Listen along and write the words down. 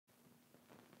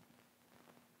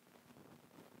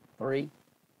3,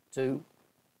 2,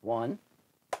 1.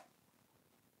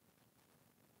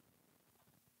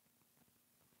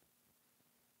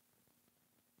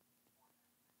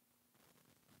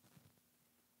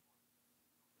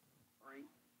 Three,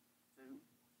 two,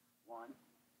 one,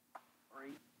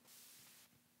 three.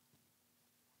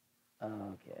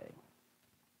 Okay.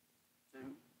 2,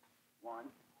 1.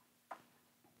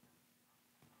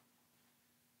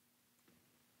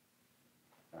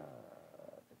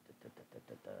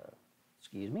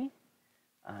 Excuse me.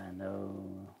 I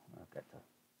know I've got to.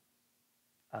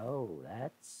 Oh,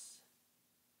 that's.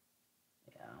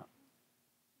 Yeah.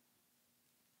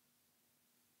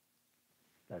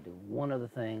 Got to do one other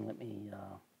thing. Let me. I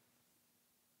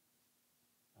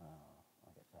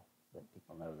guess I'll let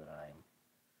people know that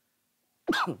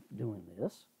I'm doing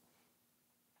this.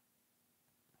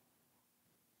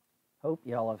 Hope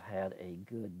y'all have had a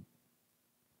good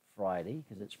Friday,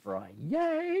 because it's Friday.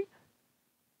 Yay!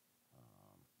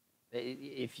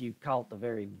 If you caught the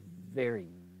very, very,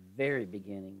 very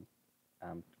beginning,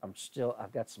 I've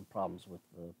got some problems with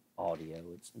the audio.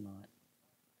 It's not,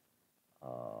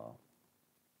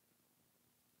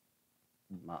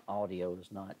 my audio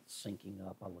is not syncing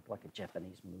up. I look like a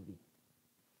Japanese movie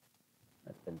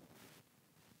that's been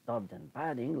dubbed in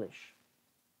bad English.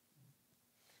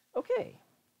 Okay.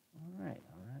 All right.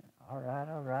 I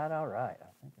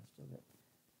think I still got,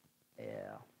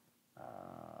 yeah.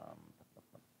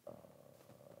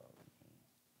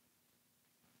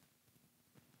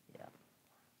 Yeah.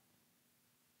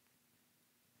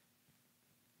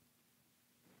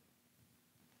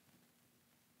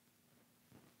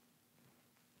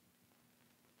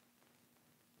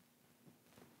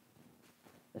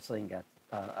 This thing got,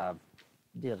 I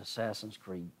did Assassin's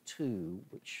Creed 2,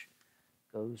 which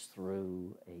goes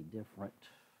through a different,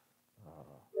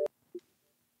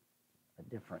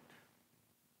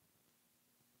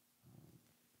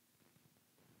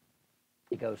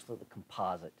 it goes through the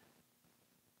composite,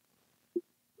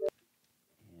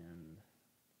 and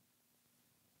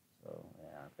so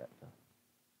yeah, I've got to,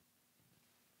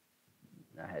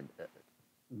 I had to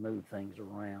move things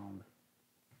around.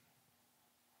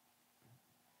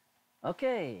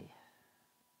 Okay.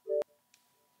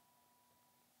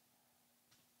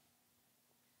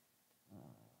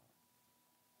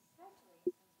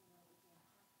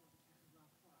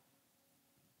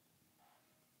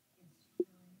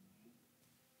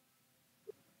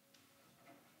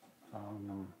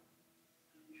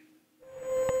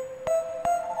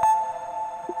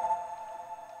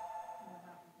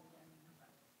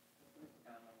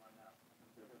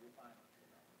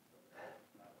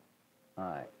 All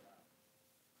right.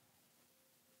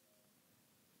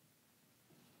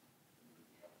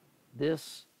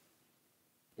 This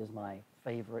is my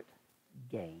favorite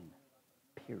game,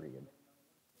 period.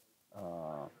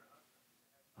 I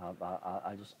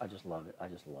just love it. I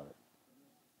just love it.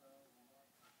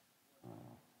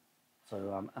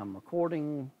 So I'm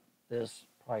recording this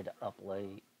probably to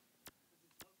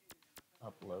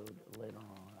upload later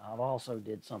on. I've also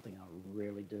did something I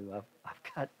rarely do. I've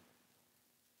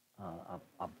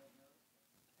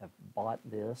bought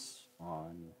this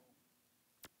on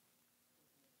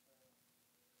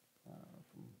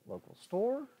from local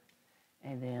store,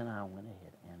 and then I went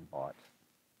ahead and bought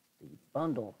the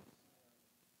bundle,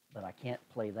 but I can't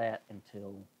play that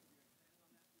until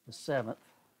the 7th,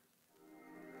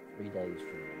 3 days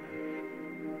from now.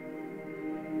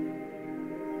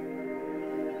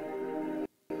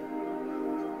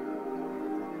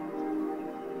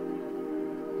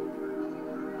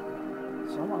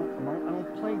 So I'm gonna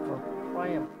play for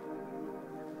probably,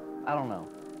 I don't know,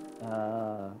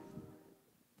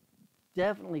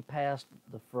 definitely past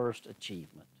the first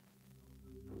achievement.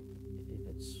 If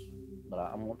it's, but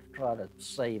I want to try to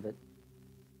save it,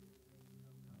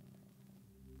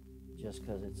 just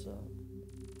because it's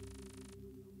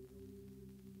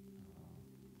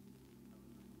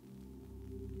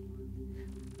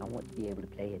I want to be able to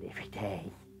play it every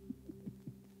day.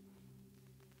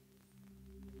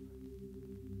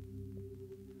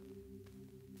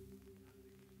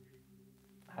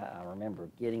 I remember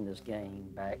getting this game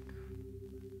back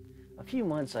a few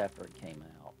months after it came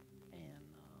out, and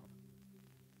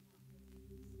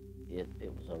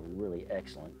it was a really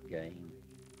excellent game.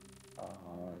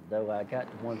 Though I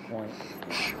got to one point.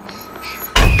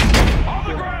 On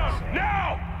the ground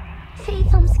now!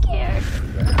 Faith, I'm scared.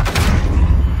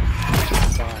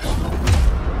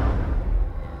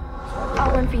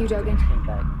 I'll run for you, Dogan.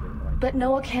 But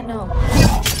Noah can't know.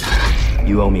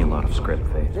 You owe me a lot of script,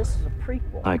 Faith. This is a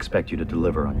prequel. I expect you to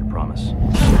deliver on your promise.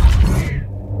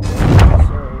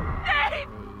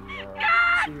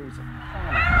 Series of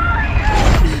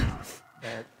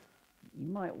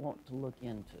might want to look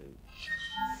into.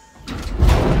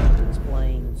 It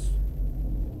explains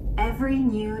Every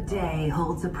new day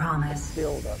holds a promise.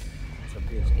 build up of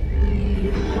this game.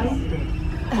 You can waste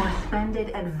it or spend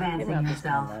it Came advancing out this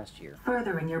time yourself, last year,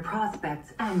 furthering your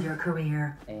prospects and your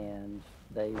career. and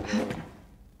they were.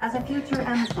 As a future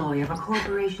employee of a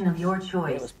corporation of your It was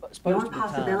choice, supposed your to be timed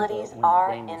possibilities when the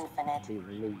are game was infinite. to be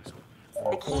released.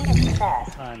 The key to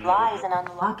success lies in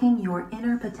unlocking your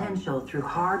inner potential through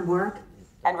hard work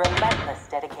and relentless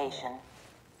dedication.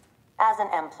 As an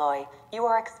employee, you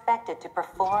are expected to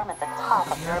perform at the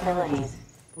top of your abilities.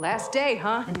 Last day,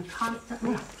 huh? And to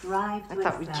constantly strive to I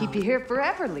thought we'd excel. keep you here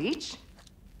forever, Leech.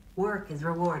 Work is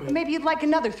rewarded. Maybe you'd like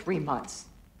another 3 months.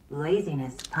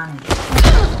 Laziness punished.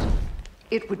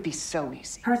 It would be so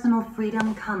easy. Personal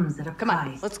freedom comes at a Come on,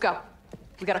 price. let's go.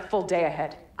 We got a full day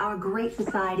ahead. Our great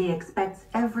society expects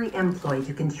every employee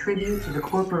to contribute to the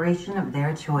corporation of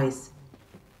their choice.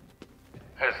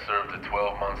 Has served a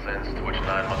 12-month sentence, to which 9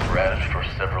 months were added for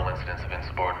several incidents of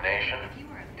insubordination.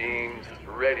 Deemed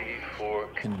ready for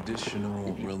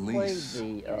conditional Played release.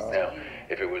 the now.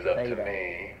 If it was up to beta.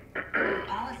 me,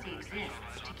 Policy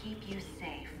exists to keep you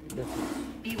safe. This is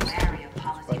Be wary of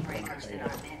policy breakers in our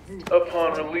midst.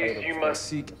 upon release, you must.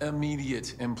 Seek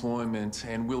immediate employment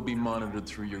and will be monitored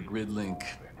through your grid link.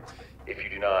 If you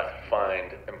do not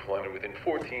find employment within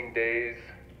 14 days,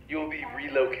 you'll be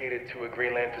relocated to a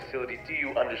Greenland facility. Do you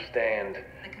understand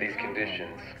these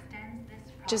conditions?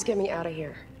 Just get me out of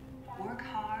here. Work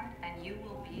hard and you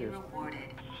will be rewarded.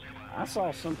 I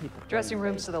saw some people. Dressing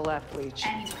playing rooms to the left, Leech.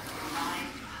 Anyone can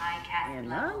rise to high caste And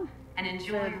level none and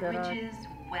enjoy said that I riches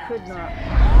well could deserved. not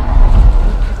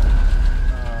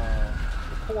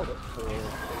report it for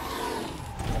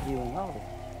a viewing audience.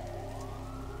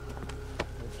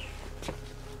 Which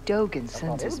Dogan I thought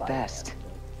sends his everybody had, best.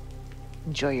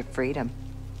 Enjoy your freedom.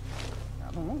 but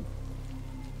I don't know.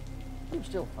 It was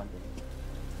still fun to me.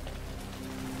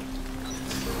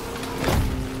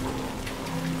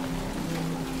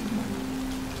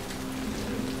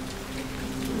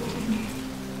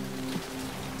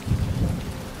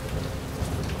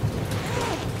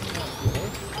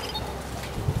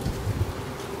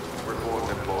 Report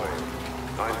employee.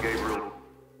 I'm Gabriel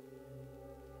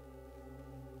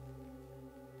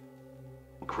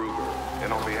Kruger,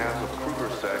 and on behalf of Kruger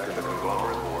Sec and the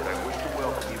Conglomerate Board, I wish to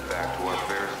welcome you back to our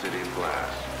fair city of glass.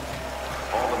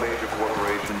 All the major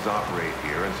corporations operate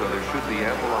here, and so there should be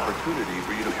ample opportunity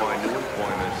for you to find new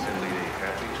employment and lead a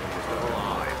happy and fulfilling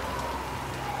life.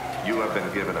 You have been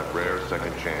given a rare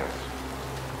second chance.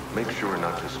 Make sure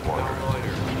not to squander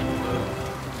it.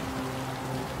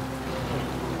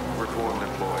 Reformed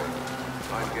employee.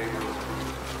 I'm Gabriel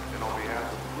Kruger, and on behalf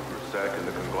of Kruger Sec and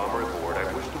the Conglomerate Board, I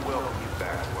wish to welcome you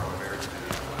back to our fair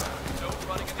city of glass. No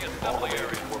running in the All assembly major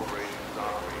area. corporations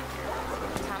operate here, and so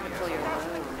there should be ample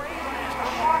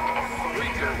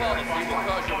Breach of policy will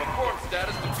cause your reform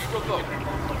status to be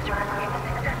revoked.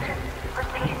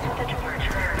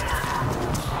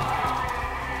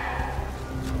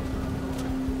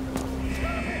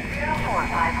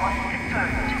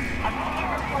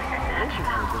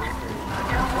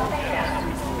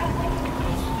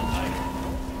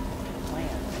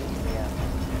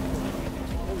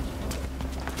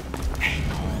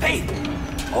 Hey!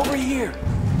 Over here!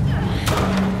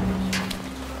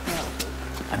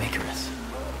 I'm Icarus.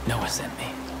 Noah sent me.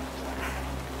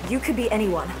 You could be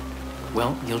anyone.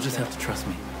 Well, you'll just have to trust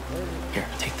me. Here,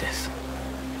 take this.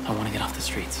 I want to get off the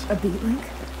streets. A beat link?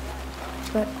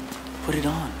 But Put it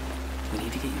on. We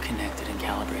need to get you connected and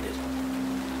calibrated.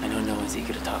 I know Noah's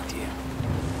eager to talk to you.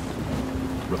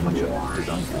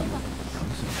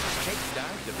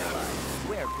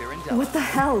 what the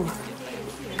hell?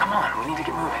 Come on, we need to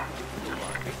get moving.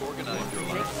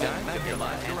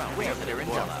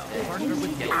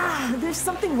 Ah, there's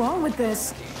something wrong with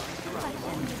this.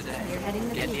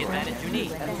 Get the advantage you need.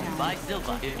 Buy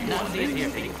Silva. If you not see it here,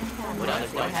 what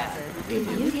others don't have.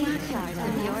 If you take charge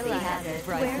of your life,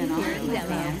 Bryson here is the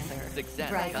answer. Success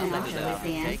Bryson comes also is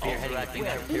the answer. Take your head right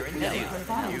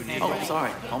there. You need Oh,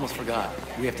 sorry. Almost forgot.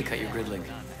 We have to cut your grid link.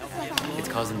 It's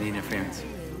causing the interference.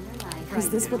 Is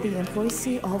this what the employees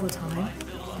see all the time?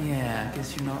 Yeah, I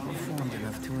guess you're not reformed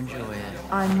enough to enjoy it.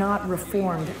 I'm not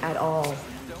reformed at all.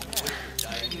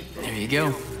 There you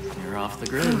go. You're off the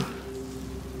grid.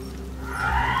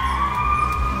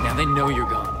 Now they know you're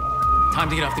gone. Time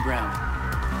to get off the ground.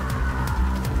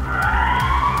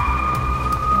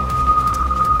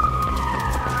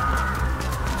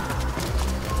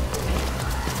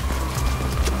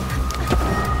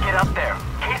 Get up there.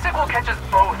 Kasich will catch us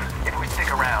both if we stick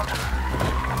around.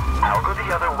 I'll go the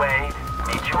other way,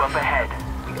 meet you up ahead.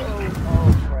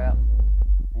 Oh crap.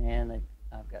 And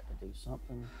I I've got to do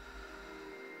something.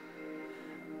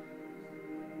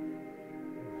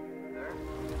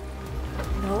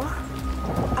 Noah?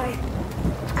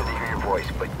 It's good to hear your voice,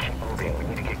 but keep moving. We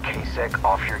need to get K-Sec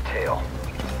off your tail.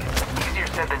 Easier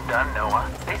said than done,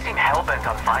 Noah. They seem hell-bent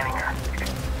on finding her.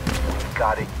 We've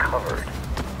got it covered.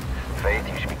 Faith,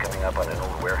 you should be coming up on an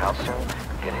old warehouse soon.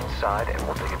 Get inside and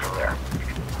we'll take it from there.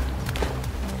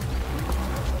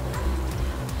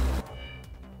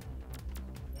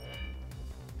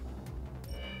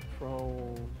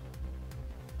 Controls.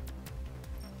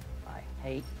 I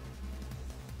hate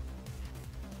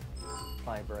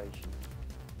vibration.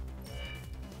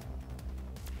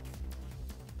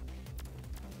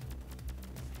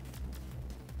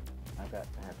 I've got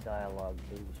to have dialogue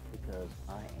boost because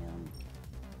I am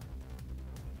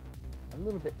a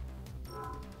little bit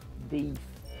beef.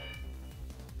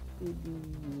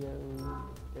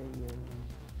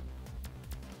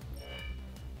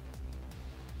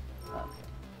 Okay.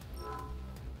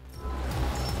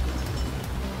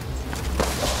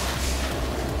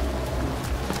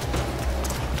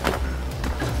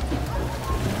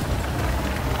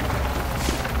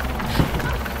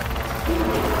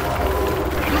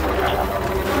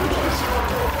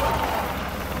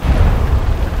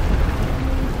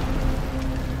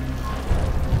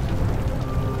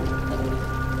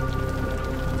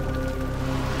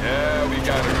 Yeah, we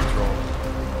got it control.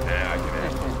 Yeah, I can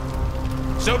handle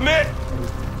it. Submit!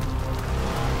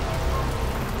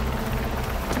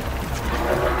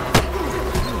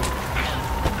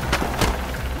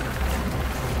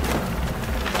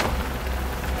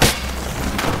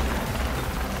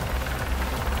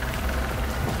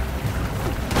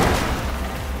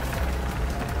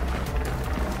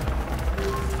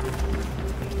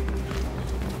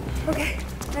 Okay,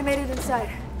 I made it inside.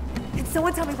 Can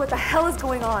someone tell me what the hell is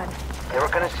going on? They were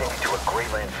gonna send you to a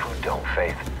Greyland food dome,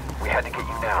 Faith. We had to get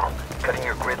you now. Cutting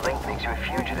your grid link makes you a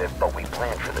fugitive, but we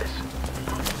planned for this.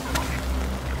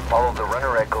 Follow the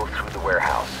runner echo through the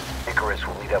warehouse. Icarus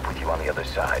will meet up with you on the other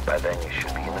side. By then, you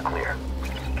should be in the clear.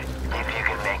 If you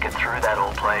can make it through that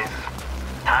old place,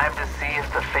 time to see if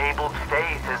the fabled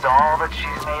Faith is all that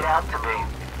she's made out to be.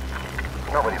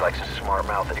 Nobody likes a smart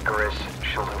mouth, Icarus.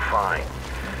 She'll do fine.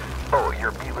 Oh,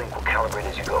 your B-Link will calibrate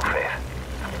as you go, Faith.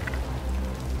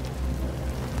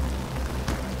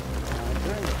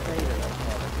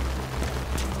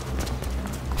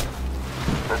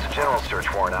 There's a general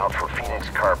search warrant out for Phoenix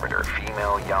Carpenter,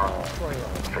 female, young,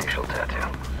 facial tattoo.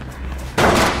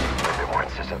 A bit more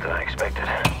insistent than I expected.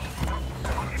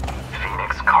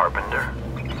 Phoenix Carpenter?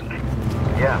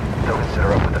 Yeah, they'll set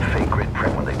her up with a fake grid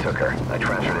print when they took her. I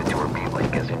transferred it to her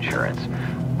B-Link as insurance.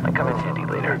 Might come in handy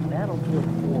later.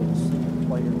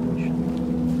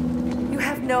 You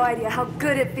have no idea how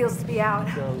good it feels to be out.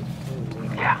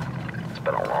 Yeah, it's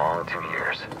been a long 2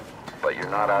 years. But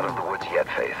you're not out of the woods yet,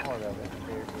 Faith.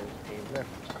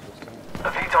 The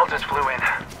VTOL just flew in.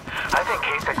 I think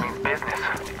K-Sec means business.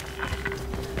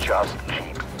 Just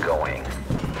keep going.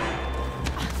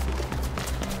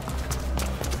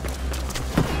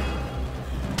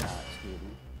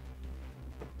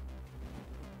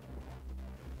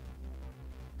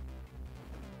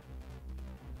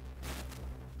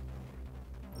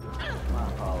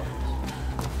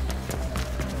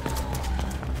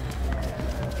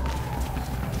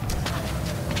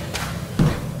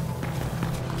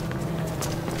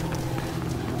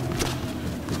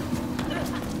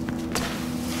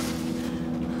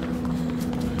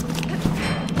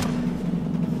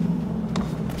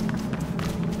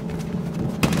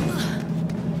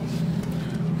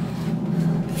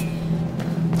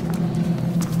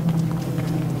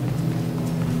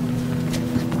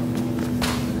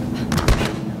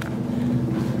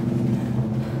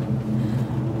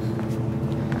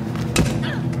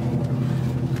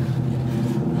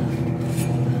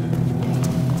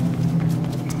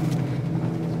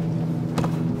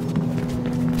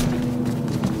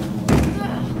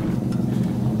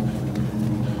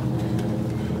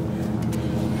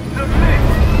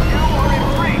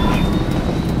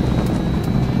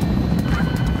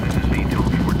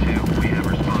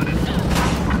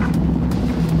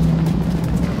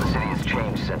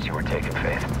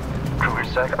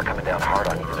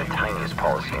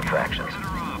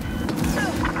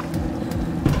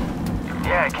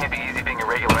 Yeah, it can't be easy being a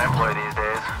regular employee these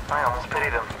days. I almost pity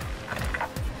them.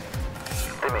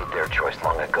 They made their choice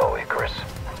long ago, Icarus.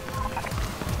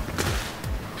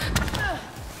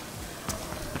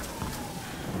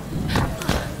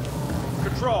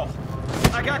 Control.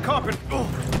 I got company.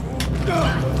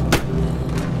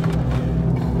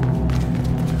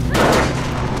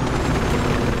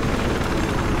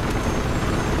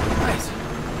 Nice.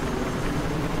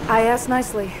 I asked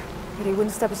nicely, but he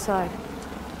wouldn't step aside.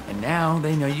 And now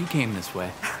they know you came this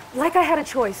way. Like I had a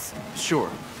choice. Sure.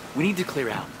 We need to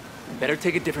clear out. Better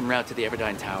take a different route to the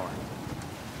Everdine Tower.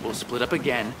 We'll split up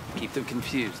again, keep them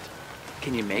confused.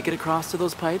 Can you make it across to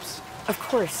those pipes? Of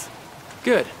course.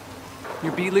 Good.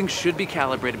 Your B-Link should be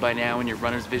calibrated by now and your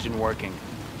runner's vision working.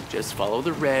 Just follow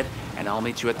the red, and I'll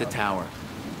meet you at the tower.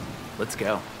 Let's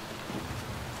go.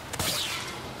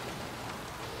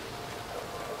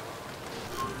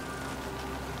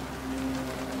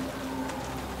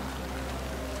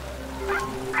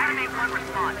 Animate 1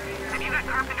 response. Have you got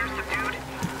Carpenter subdued?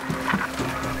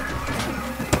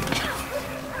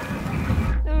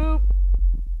 Nope.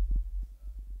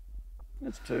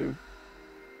 That's 2.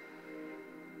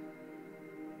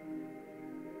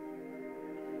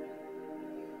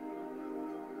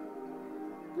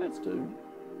 That's 2.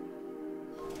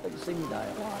 They can see me die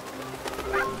a lot.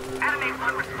 Animate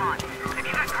 1 response. Have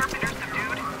you got Carpenter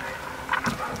subdued?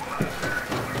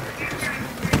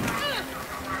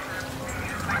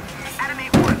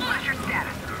 Animate 1, what is your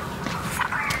status?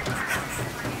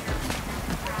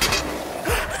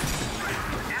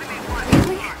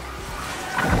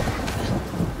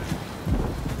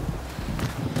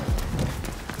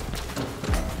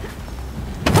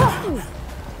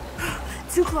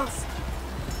 Too close.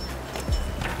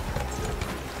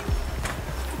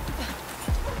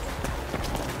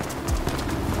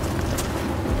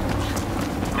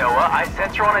 Noah, I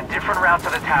sent you on a different route to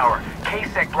the tower.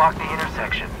 K-Sec blocked the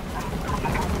intersection.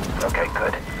 Okay,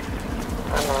 good.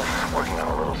 I'm working on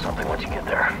a little something once you get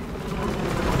there.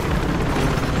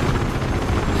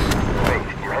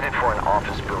 Faith, you're headed for an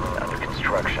office building under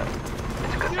construction.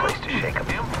 It's a good place to shake up.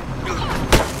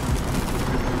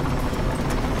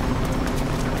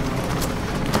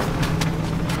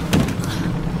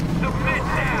 Submit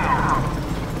now!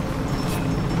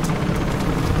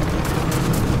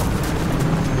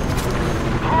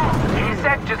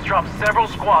 K-Sec just dropped several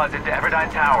squads into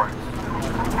Everdine Tower.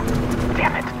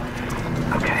 Damn it.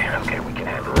 Okay, we can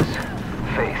handle this.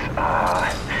 Faith,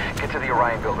 get to the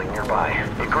Orion building nearby.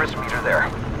 Icarus, meet her there.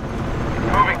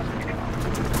 Moving.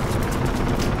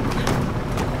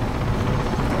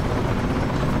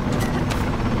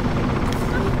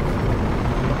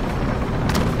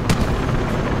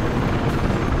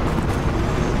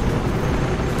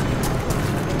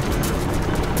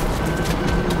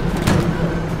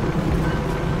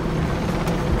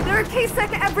 There are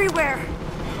K-Sec everywhere.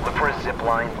 Look for a zip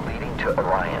line leading to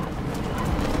Orion.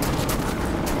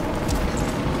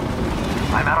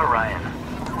 I'm at Orion.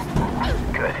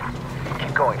 Good.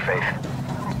 Keep going, Faith.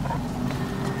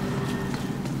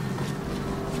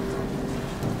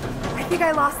 I think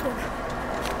I lost him.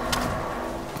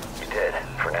 You did,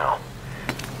 for now.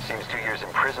 Seems 2 years in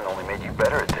prison only made you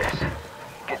better at this.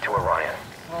 Get to Orion.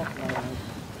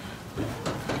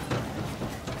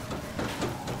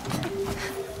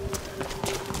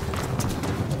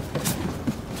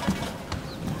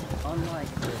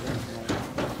 Unlike the original,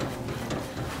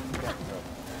 got the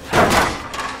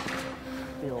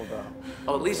build up.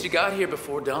 Oh, at least you got here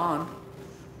before dawn.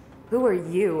 Who are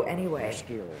you, anyway?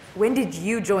 Skills. When did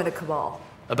you join the Cabal?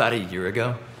 About a year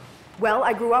ago. Well,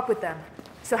 I grew up with them.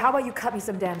 So how about you cut me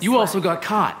some damn You slack? also got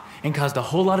caught and caused a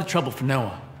whole lot of trouble for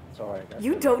Noah. Sorry.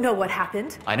 You don't know what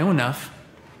happened. I know enough,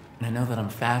 and I know that I'm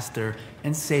faster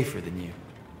and safer than you.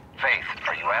 Faith,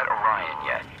 are you at Orion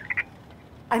yet?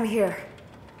 I'm here.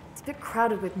 It's a bit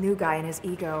crowded with new guy and his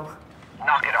ego.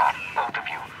 Knock it off, both of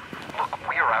you. Look,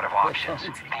 we are out of options.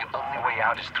 The only way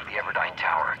out is through the Everdine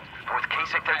Tower. But with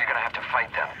K-Sec there, you're gonna have to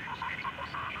fight them.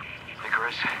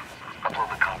 Icarus, upload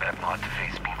the combat mod to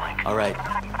Faith's B-Link. All right,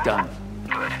 done.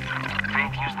 Good.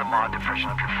 Faith, use the mod to freshen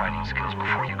up your fighting skills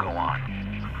before you go on.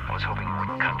 I was hoping it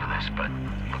wouldn't come to this, but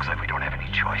looks like we don't have any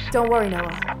choice. Don't worry,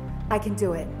 Noah. I can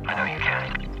do it. I know you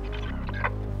can.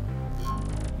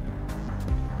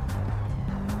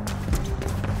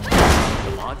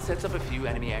 The mod sets up a few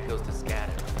enemy echoes to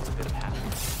scatter. It's a bit of hassle.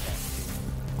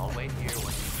 I'll wait here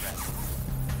once you press.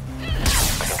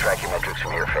 I can track your metrics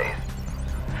from here, Faith.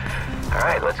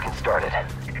 Alright, let's get started.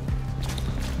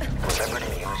 Remember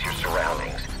to use your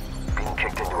surroundings. Being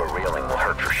kicked into a railing will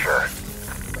hurt for sure.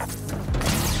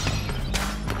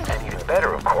 And even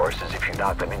better, of course, is if you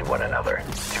knock them into one another.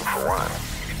 2 for 1.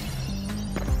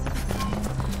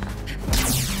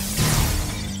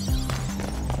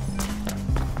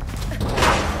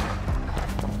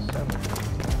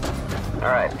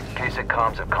 Alright, K-Sec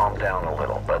comms have calmed down a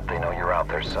little, but they know you're out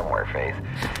there somewhere, Faith.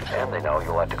 And they know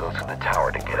you'll have to go through the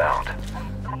tower to get out.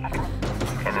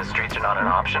 And the streets are not an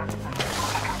option?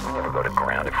 We never go to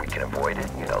ground if we can avoid it.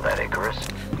 You know that, Icarus?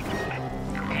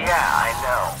 Yeah, I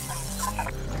know.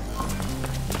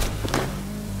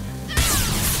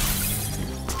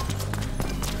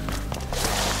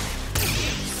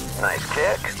 Nice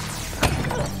kick.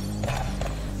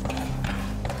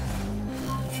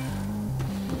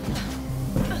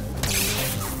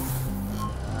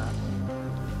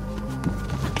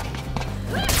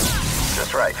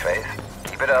 Just right, Faith.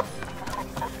 Keep it up.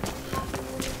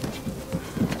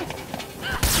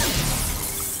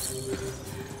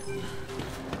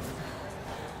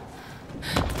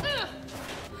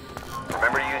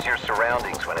 Remember to use your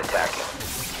surroundings when attacking.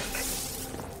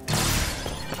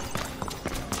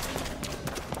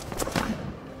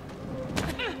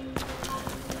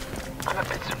 I'm a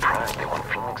bit surprised they want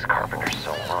Phoenix Carpenter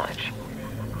so much.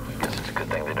 Guess it's a good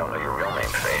thing they don't know your real name,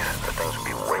 Faith. The things would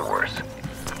be way worse.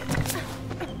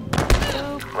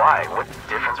 Why? What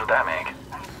difference would that make?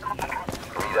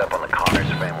 Read up on the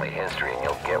Connors family history and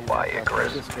you'll get why,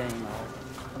 Icarus. This game,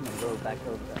 I'm gonna go back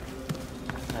over that.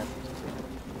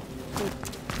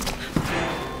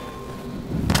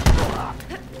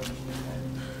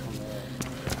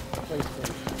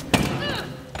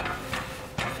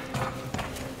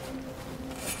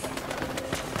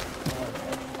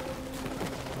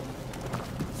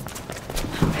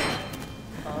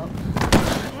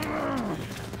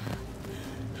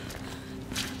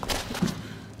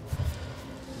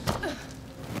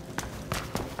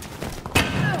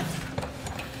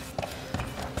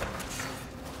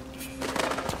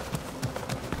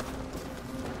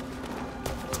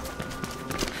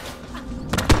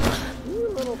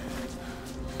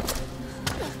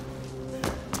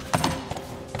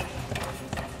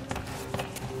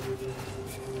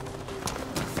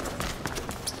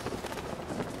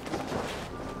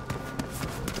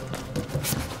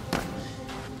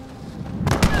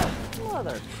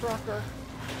 Mother trucker.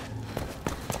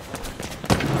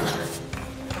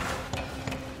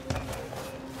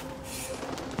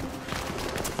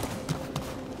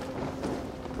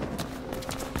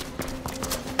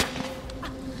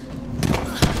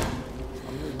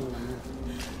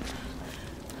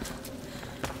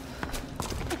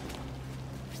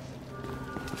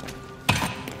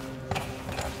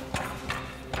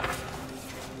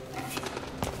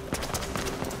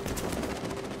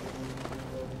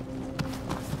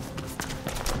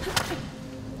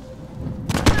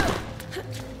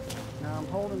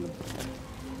 Holding the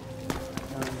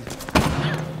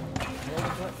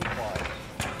button twice.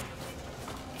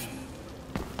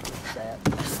 That.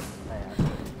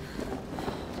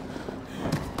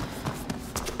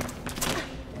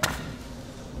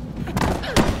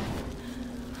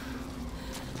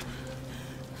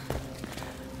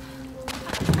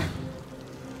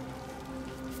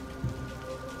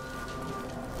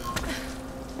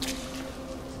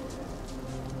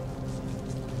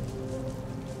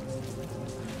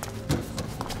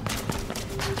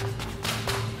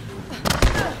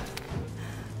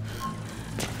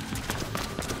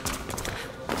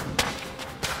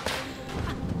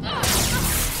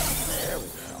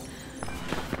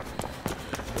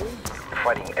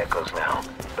 Fighting echoes now,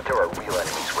 but there are real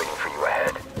enemies waiting for you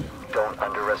ahead. Don't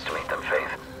underestimate them,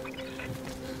 Faith.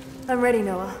 I'm ready,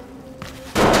 Noah.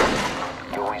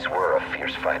 You always were a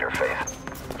fierce fighter, Faith.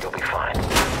 You'll be fine.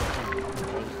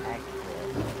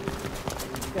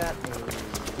 Got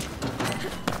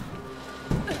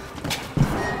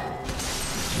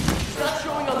Stop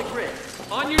showing on the grid.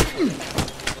 On your...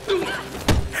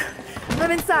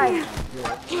 I'm inside.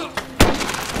 You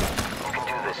can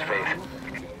do this, Faith.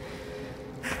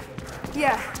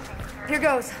 Yeah, here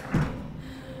goes.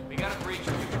 We got a breach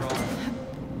of control.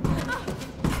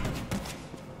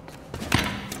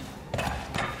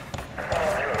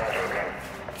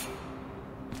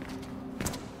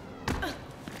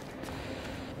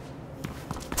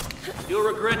 You'll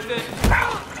regret this.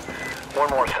 One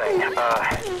more thing.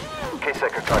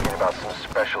 K-Sec are talking about some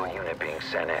special unit being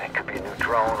sent in. It could be a new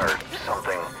drone or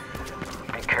something.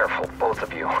 Be careful, both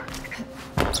of you.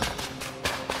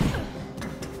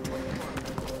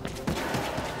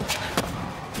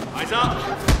 Eyes up!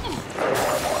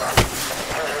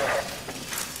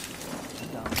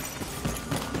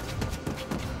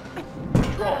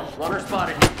 Control, runner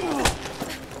spotted.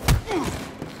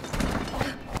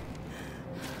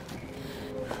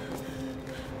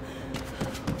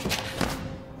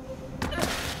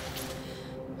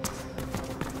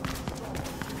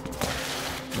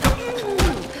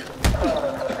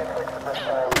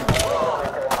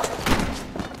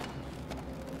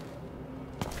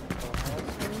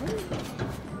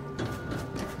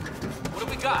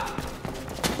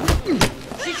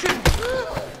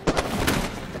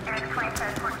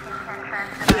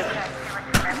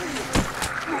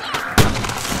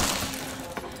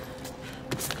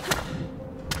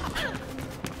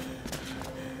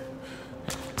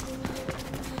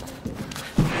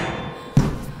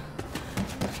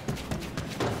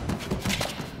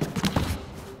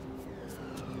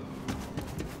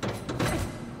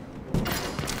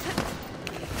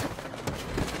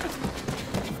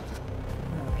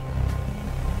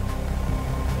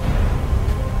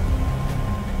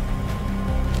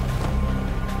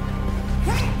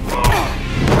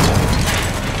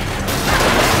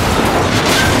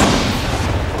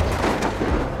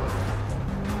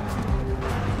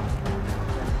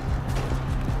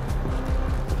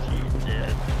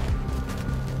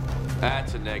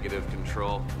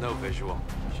 control, no visual.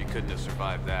 She couldn't have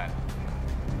survived that.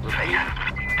 Repeat.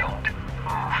 Don't.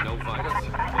 No vitals,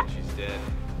 then she's dead.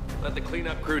 Let the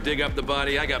cleanup crew dig up the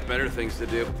body. I got better things to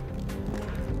do.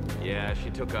 Yeah, she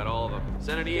took out all of them.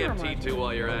 Send an EMT too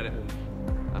while you're at it.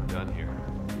 I'm done here.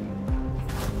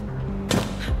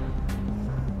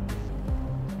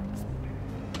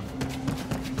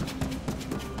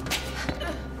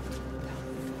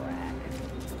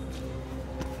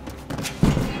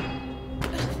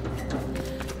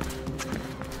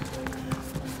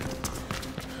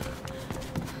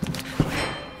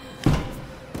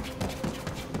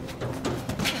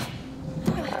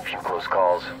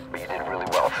 Calls, but you did really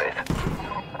well, Faith.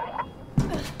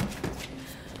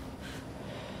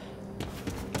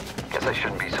 Guess I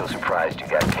shouldn't be so surprised you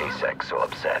got K-Sec so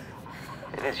upset.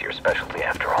 It is your specialty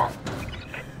after all.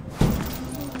 You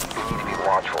need to be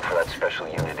watchful for that special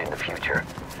unit in the future.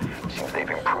 Seems they've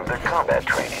improved their combat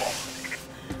training.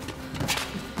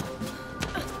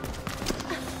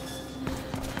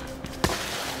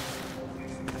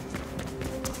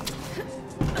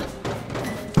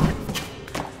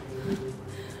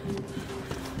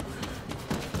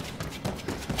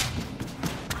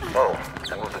 Oh,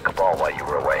 I moved the Cabal while you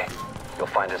were away. You'll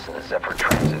find us in the Zephyr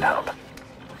Transit Hub.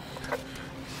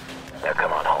 Now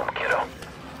come on home, kiddo.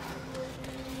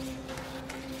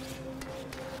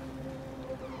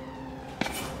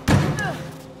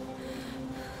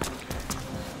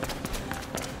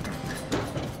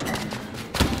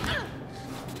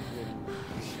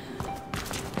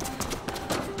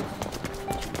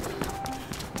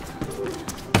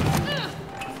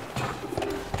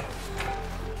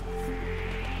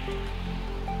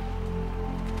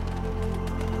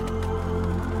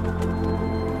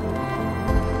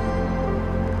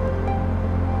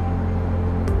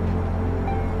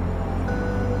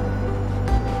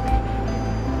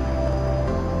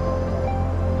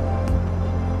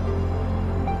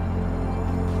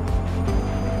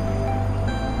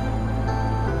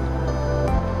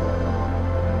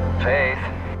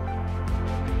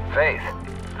 Faith?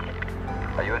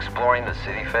 Are you exploring the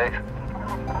city, Faith?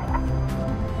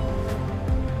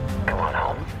 Come on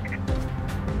home.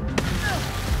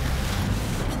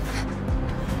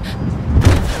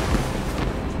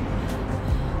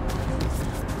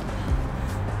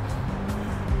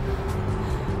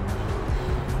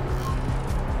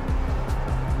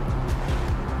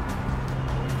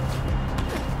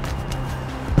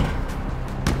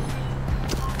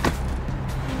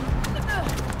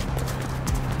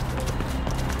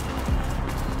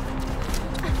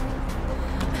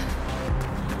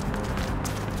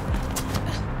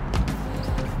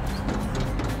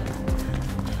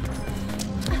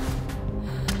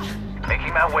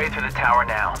 My way through the tower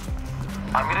now.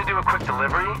 I'm gonna do a quick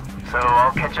delivery, so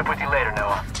I'll catch up with you later,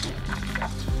 Noah.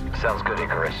 Sounds good,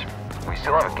 Icarus. We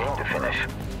still have a game to finish.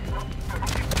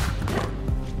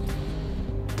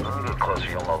 When we get closer,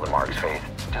 you'll know the marks, Faith.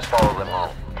 Just follow them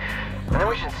home. And then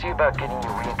we should see about getting you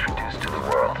reintroduced to the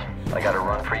world. I got a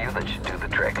run for you that should do the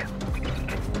trick.